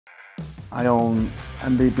I own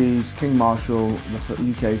MegaBuilt King Marshall,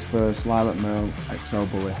 the UK's first lilac Merle XL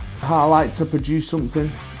bully. I like to produce something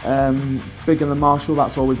bigger than Marshall,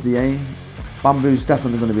 that's always the aim. Bamboo's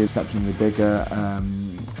definitely going to be exceptionally bigger,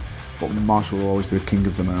 but Marshall will always be the king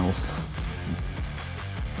of the Merles.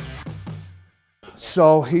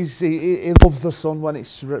 So he loves the sun when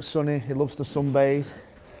it's sunny, he loves to sunbathe,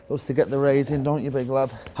 loves to get the rays in, don't you, big lad?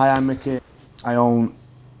 Hi, I'm Mikki. I own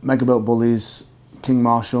MegaBuilt Bullies King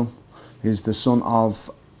Marshall. He's the son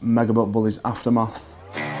of MegaBuilt Bullies Aftermath.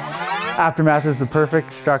 Aftermath is the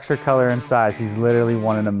perfect structure, color, and size. He's literally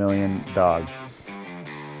 1 in a million dog.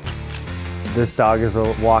 This dog is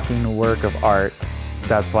a walking work of art.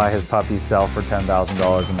 That's why his puppies sell for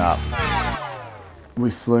 $10,000 and up.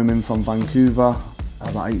 We flew him in from Vancouver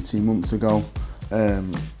about 18 months ago.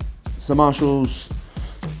 So Marshall's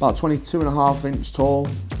about 22.5 inch tall.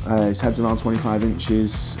 His head's around 25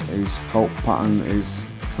 inches. His coat pattern is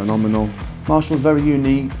phenomenal. Marshall's very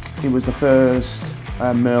unique. He was the first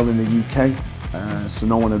Merle in the UK, so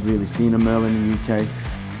no one had really seen a Merle in the UK.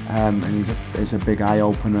 And he's a big eye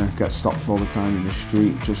opener. Gets stopped all the time in the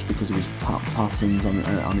street just because of his patterns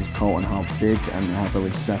on his coat and how big and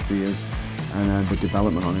heavily set he is. And the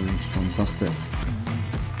development on him is fantastic.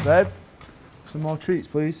 Babe, some more treats,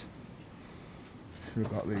 please. Should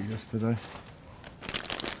have got these yesterday.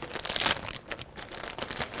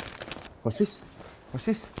 What's this? What's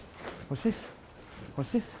this? What's this?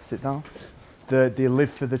 What's this? Sit down. They live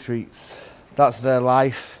for the treats. That's their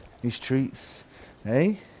life, these treats.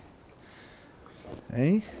 Hey?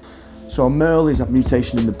 Hey? So a Merle is a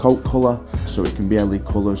mutation in the coat colour, so it can be any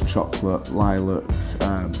colours, chocolate, lilac,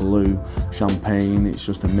 blue, champagne. It's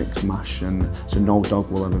just a mix mash, and so no dog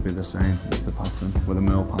will ever be the same with the pattern, with a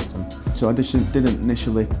Merle pattern. So I didn't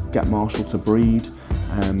initially get Marshall to breed.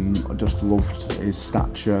 I just loved his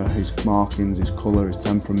stature, his markings, his colour, his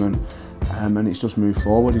temperament, and it's just moved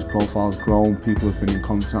forward. His profile's grown, people have been in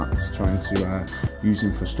contact trying to use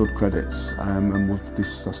him for stud credits, and we've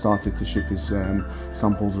started to ship his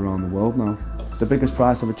samples around the world now. The biggest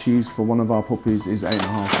price I've achieved for one of our puppies is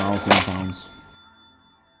 £8,500.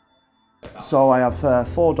 So I have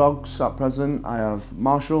 4 dogs at present. I have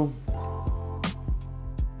Marshall,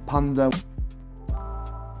 Panda,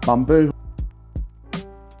 Bamboo,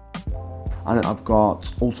 and I've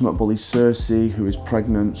got Ultimate Bully Cersei, who is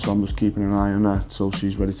pregnant, so I'm just keeping an eye on her till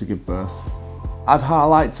she's ready to give birth. I'd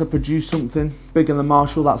like to produce something bigger than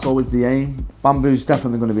Marshall, that's always the aim. Bamboo's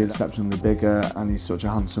definitely going to be exceptionally bigger, and he's such a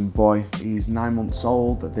handsome boy. He's 9 months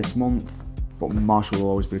old this month, but Marshall will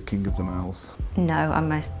always be the king of the Merles. No, I'm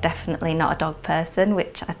most definitely not a dog person,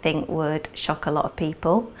 which I think would shock a lot of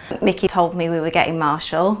people. Mikki told me we were getting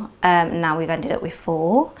Marshall, now we've ended up with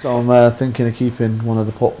 4. So I'm thinking of keeping one of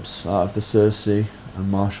the pups out of the Cersei and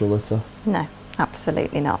Marshall litter. No,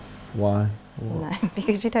 absolutely not. Why? What? No,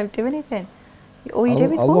 because you don't do anything. All you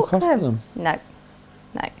do is I'll walk look after them. No,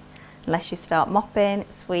 no. Unless you start mopping,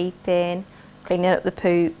 sweeping, cleaning up the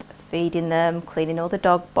poop, feeding them, cleaning all the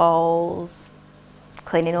dog bowls,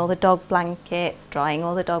 cleaning all the dog blankets, drying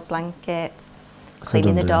all the dog blankets,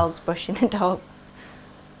 cleaning the dogs, brushing the dogs.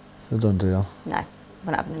 It's a done deal. No,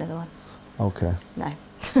 we're not having another one. Okay. No.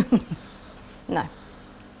 No.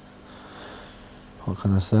 What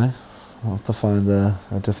can I say? I'll have to find a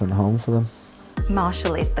different home for them.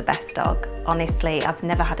 Marshall is the best dog. Honestly, I've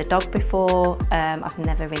never had a dog before. I've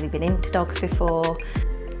never really been into dogs before.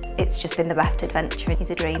 It's just been the best adventure. He's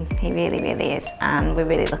a dream. He really, really is. And we're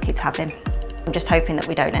really lucky to have him. I'm just hoping that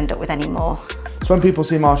we don't end up with any more. So when people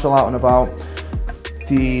see Marshall out and about,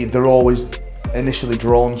 they're always initially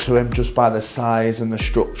drawn to him just by the size and the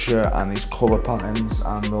structure and his colour patterns,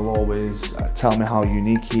 and they'll always tell me how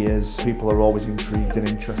unique he is. People are always intrigued and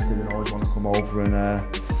interested and always want to come over and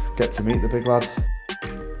get to meet the big lad.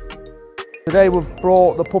 Today we've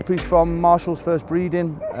brought the puppies from Marshall's first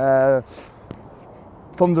breeding,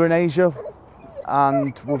 Thunder in Asia,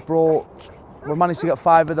 and we've managed to get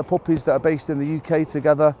 5 of the puppies that are based in the UK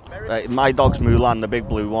together. Right, my dog's Mulan, the big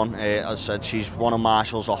blue one. As I said, she's one of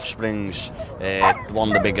Marshall's offsprings, one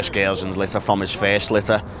of the biggest girls in the litter from his first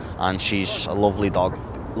litter, and she's a lovely dog,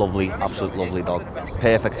 lovely, absolute lovely dog.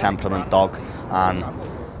 Perfect temperament dog, and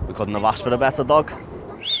we couldn't have asked for a better dog.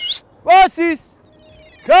 What's this?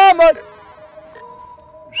 Come on!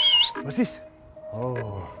 What's this?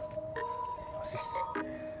 Oh. What's this?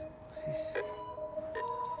 What's this?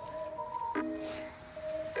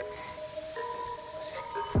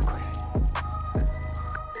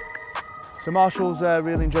 So Marshall's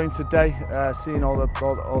really enjoying today, seeing all the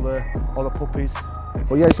puppies.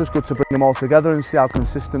 But yeah, it's just good to bring them all together and see how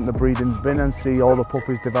consistent the breeding's been and see all the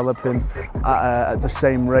puppies developing at the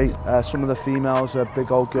same rate. Some of the females are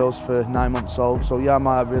big old girls for 9 months old, so yeah,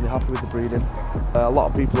 I'm really happy with the breeding. A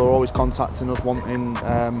lot of people are always contacting us wanting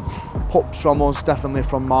pups from us, definitely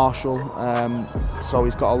from Marshall. So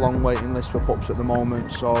he's got a long waiting list for pups at the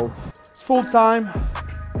moment. So full time,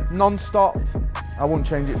 non-stop. I wouldn't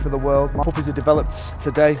change it for the world. My puppies are developed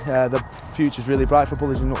today. The future's really bright for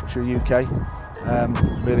Bullies Luxury UK.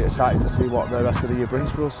 Really excited to see what the rest of the year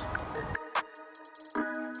brings for us.